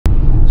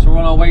So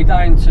we're on our way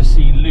down to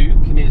see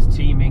Luke and his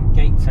team in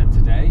Gateshead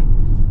today.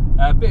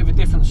 A bit of a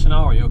different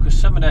scenario because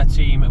some of their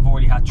team have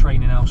already had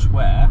training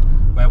elsewhere,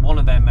 where one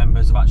of their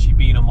members have actually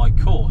been on my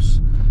course.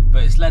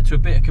 But it's led to a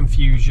bit of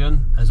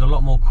confusion. There's a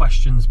lot more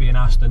questions being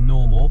asked than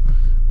normal,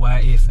 where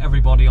if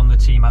everybody on the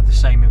team had the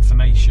same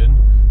information,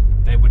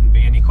 there wouldn't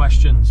be any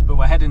questions. But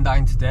we're heading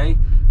down today,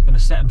 going to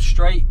set them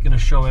straight, going to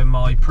show them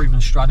my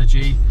proven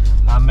strategy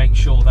and make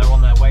sure they're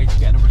on their way to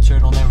getting a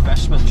return on their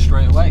investment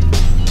straight away.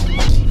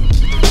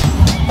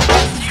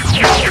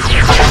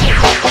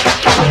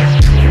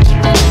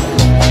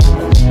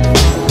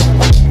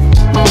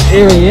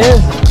 Here he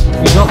is.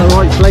 He's not the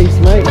right place,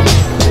 mate.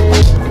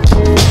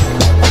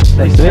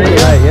 Nice to meet you,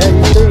 mate. Yeah,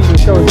 you too. You can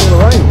show us all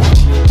around.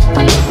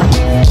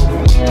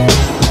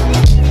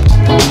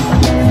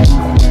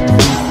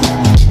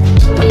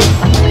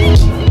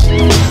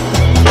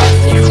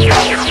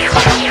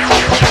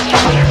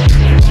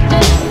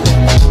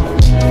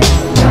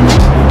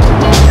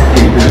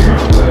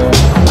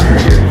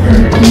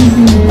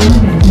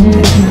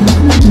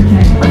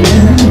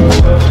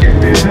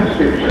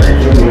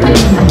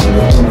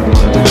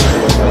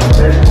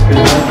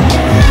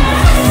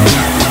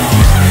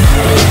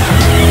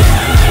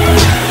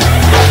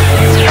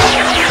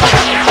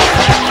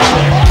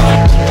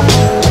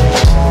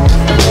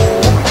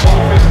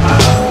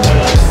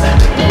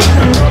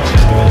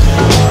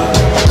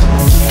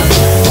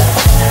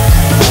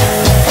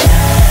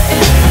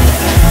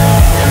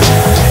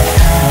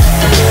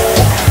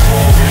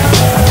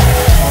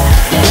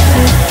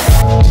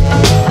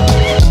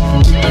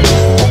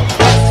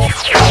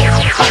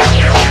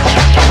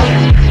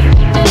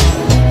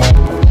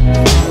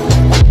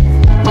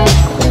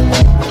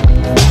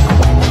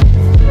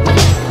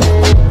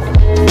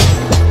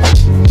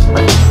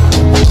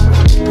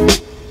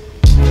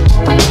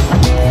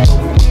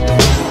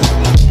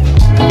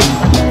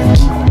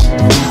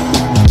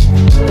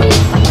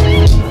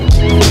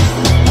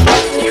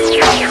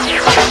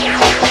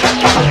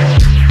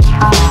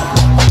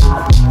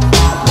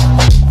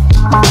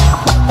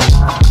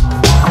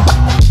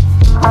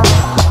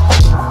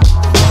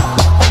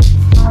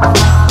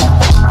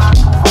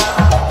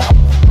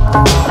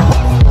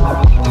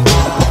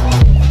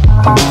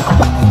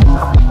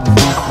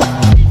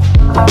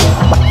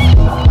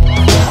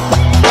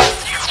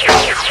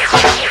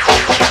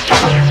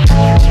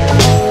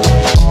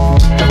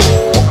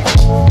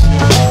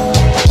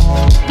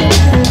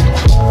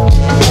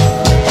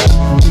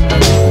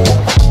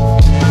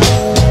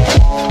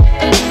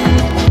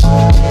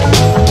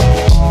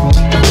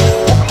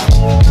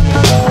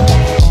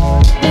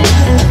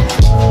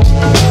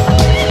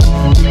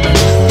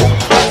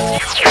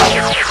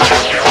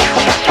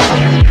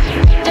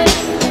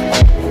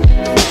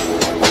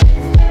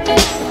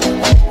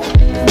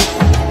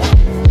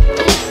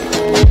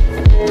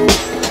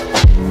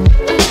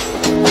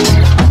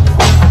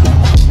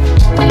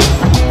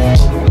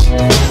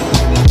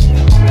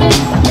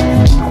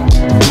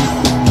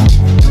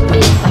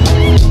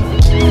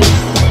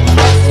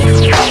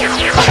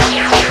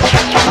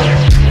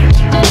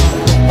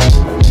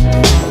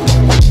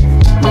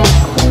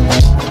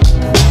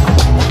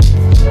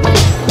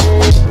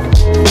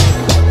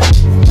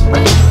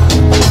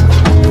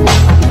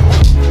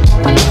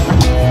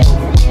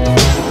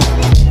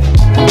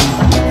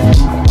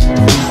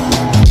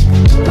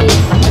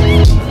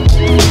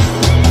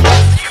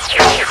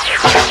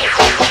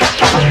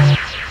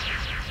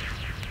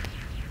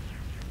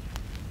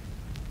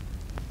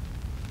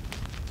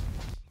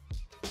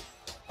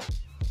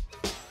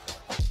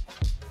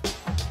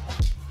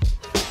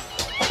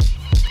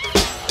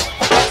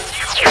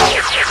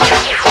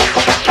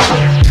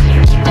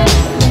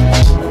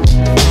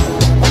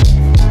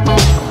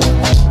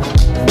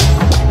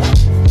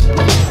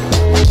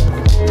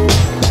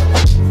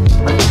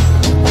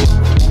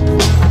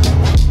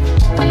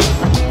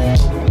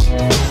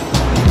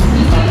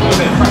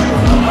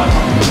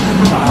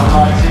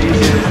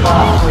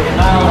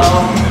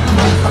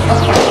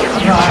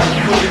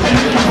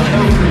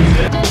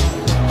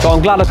 So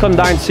I'm glad I come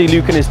down to see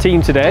Luke and his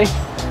team today.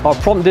 I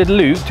prompted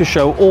Luke to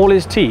show all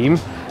his team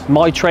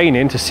my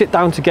training, to sit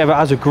down together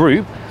as a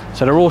group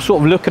so they're all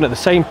sort of looking at the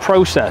same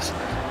process.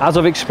 As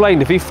I've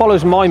explained, if he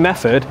follows my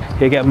method,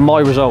 he'll get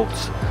my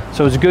results.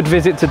 So it was a good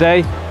visit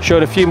today,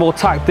 showed a few more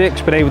tactics,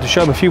 been able to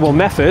show him a few more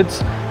methods,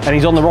 and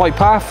he's on the right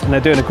path and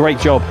they're doing a great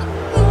job.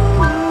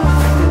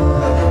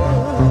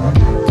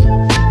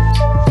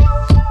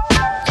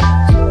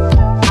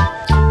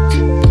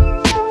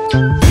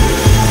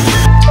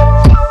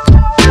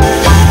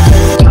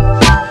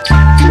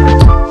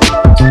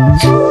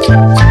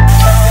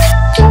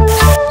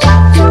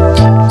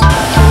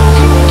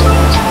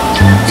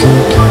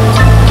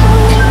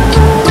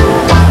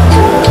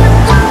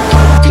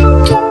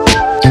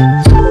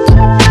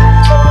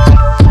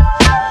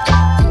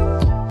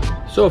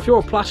 So if you're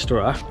a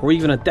plasterer or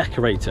even a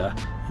decorator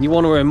and you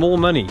want to earn more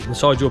money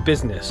inside your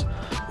business,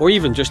 or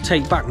even just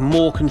take back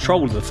more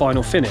control of the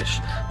final finish,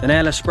 then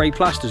Airless Spray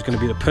Plaster is going to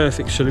be the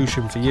perfect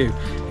solution for you.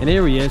 And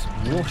here he is,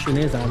 washing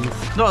his hands.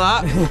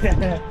 Not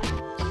that.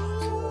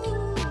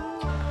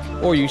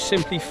 or you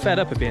simply fed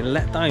up of being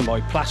let down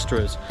by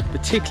plasterers,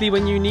 particularly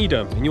when you need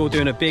them and you're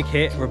doing a big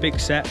hit or a big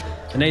set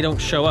and they don't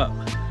show up.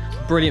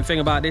 The brilliant thing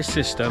about this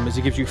system is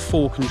it gives you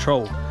full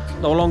control.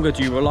 No longer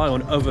do you rely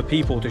on other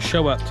people to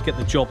show up to get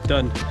the job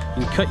done.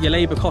 You can cut your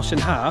labour costs in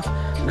half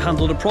and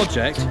handle the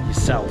project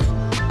yourself.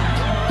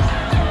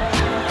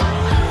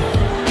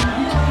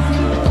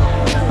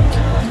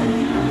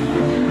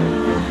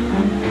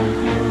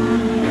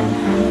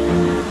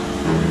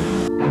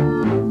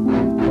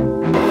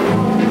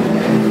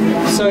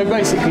 So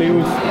basically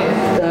we've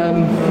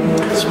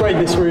sprayed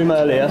this room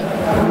earlier.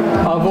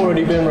 I've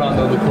already been around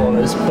all the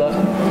corners, but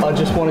I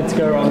just wanted to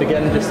go around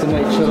again just to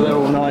make sure they're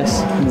all nice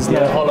and there's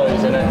no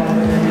hollows in it.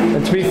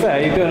 And to be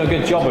fair, you're doing a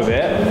good job of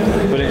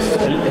it, but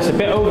it's a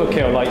bit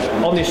overkill. Like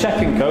on your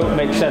second coat,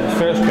 makes sense.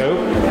 First coat,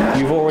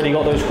 you've already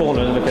got those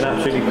corners looking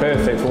absolutely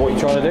perfect for what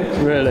you're trying to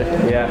do. Really?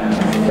 Yeah.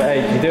 But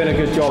hey, you're doing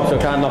a good job, so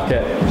I can't knock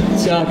it.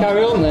 So I'll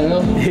carry on then,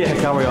 huh? Yeah,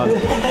 carry on.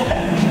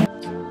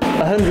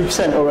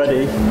 100%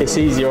 already, it's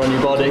easier on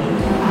your body.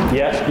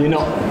 Yeah. You're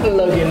not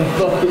lugging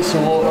buckets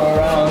of water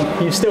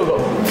around. You've still got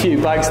a few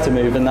bags to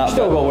move and that.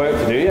 Still got work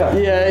to do, yeah.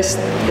 Yeah,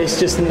 it's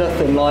just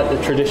nothing like the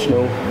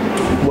traditional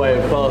way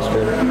of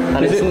plastering.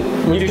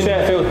 And would you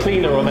say it feels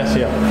cleaner or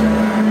messier?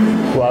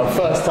 Well,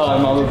 first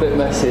time I'm a bit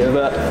messier,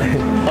 but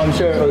I'm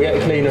sure it'll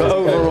get cleaner. But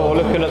overall,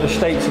 looking at the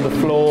states of the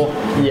floor,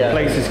 yeah, the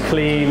place is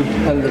clean,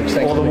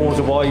 100% all the walls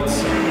are white,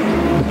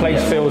 the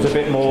place feels a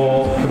bit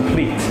more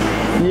complete.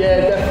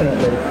 Yeah,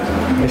 definitely.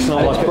 It's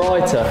not like it's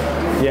brighter.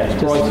 Yeah,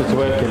 it's brighter to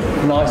work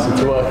in. Nicer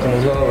to work in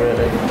as well,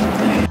 really.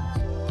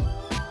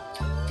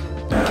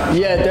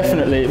 Yeah,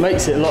 definitely. It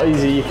makes it a lot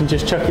easier. You can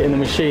just chuck it in the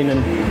machine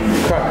and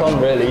crack on,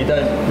 really. You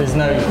don't. There's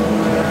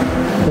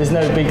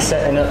no big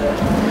setting up.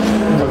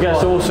 I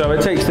guess also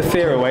it takes the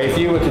fear away. If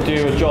you were to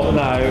do a job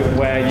now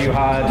where you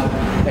had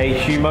a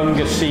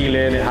humongous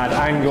ceiling, it had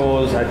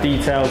angles, it had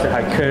details, it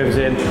had curves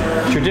in,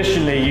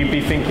 traditionally you'd be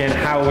thinking,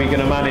 how are we going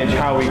to manage,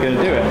 how are we going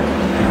to do it?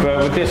 But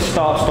with this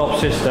start-stop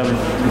system,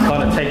 it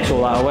kind of takes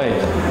all that away.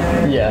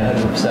 Yeah,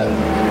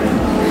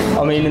 100%.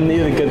 I mean, and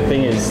the other good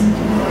thing is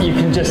you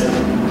can just,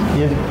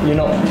 you're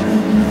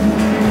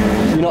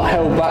not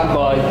held back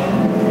by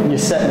your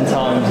setting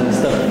times and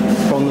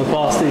stuff from the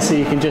plastic, so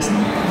you can just.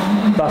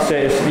 That's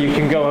it. You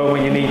can go home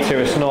when you need to.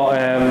 It's not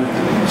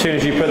as soon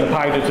as you put the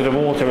powder to the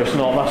water. That's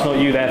not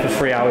you there for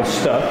 3 hours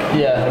stuck.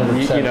 Yeah,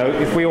 100%. You know,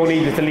 if we all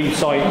needed to leave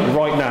site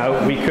right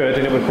now, we could,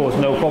 and it would cause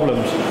no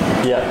problems.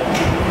 Yeah,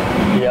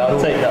 yeah. I'd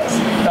take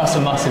that's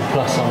a massive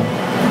plus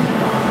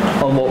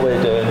on what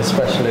we're doing,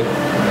 especially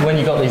when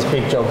you've got these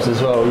big jobs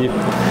as well. You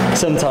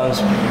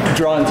sometimes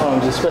drying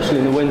times, especially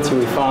in the winter,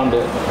 we found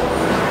it.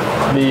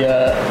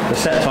 The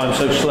set time's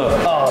so slow.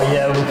 Oh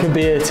yeah, we could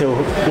be here till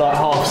like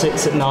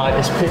 6:30 at night.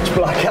 It's pitch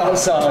black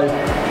outside.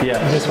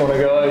 Yeah. You just want to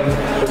go home,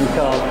 but you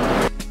can't.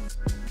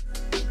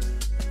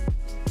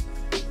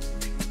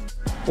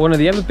 One of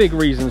the other big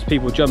reasons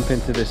people jump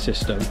into this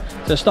system is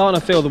they're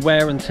starting to feel the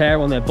wear and tear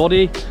on their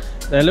body.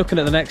 They're looking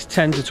at the next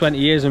 10 to 20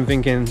 years and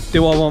thinking,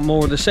 do I want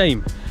more of the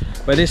same?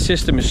 Where this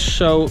system is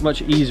so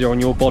much easier on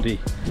your body.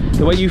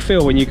 The way you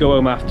feel when you go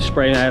home after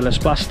spraying airless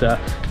plaster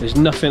is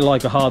nothing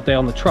like a hard day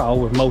on the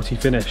trowel with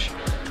multi-finish.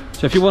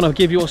 So if you want to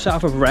give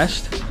yourself a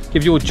rest,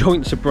 give your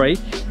joints a break,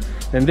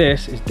 then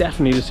this is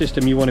definitely the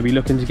system you want to be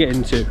looking to get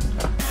into.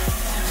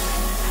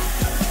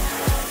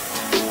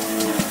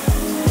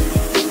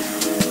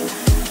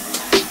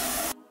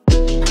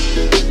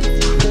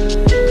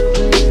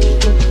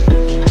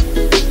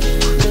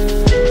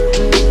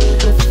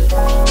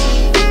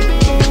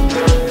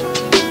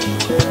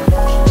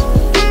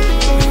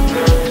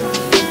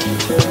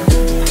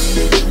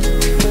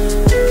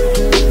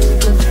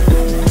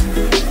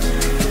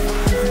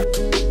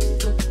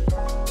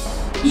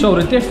 So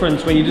the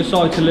difference when you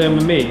decide to learn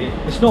with me,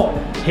 it's not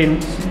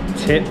hints,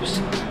 tips,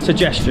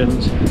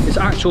 suggestions, it's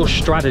actual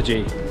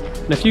strategy.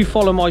 And if you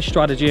follow my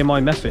strategy and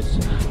my methods,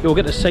 you'll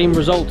get the same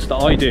results that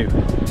I do.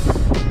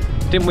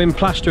 Didn't win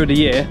Plaster of the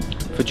Year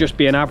for just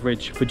being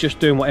average, for just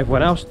doing what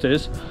everyone else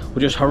does,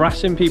 or just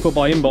harassing people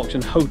by inbox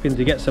and hoping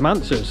to get some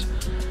answers.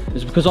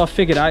 It's because I've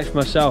figured it out for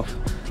myself.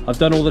 I've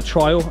done all the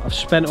trial, I've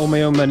spent all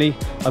my own money,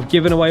 I've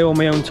given away all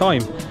my own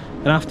time.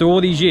 And after all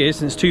these years,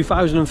 since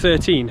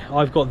 2013,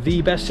 I've got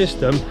the best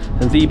system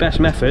and the best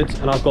methods,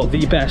 and I've got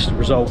the best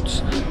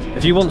results.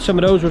 If you want some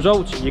of those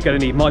results, you're going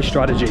to need my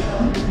strategy.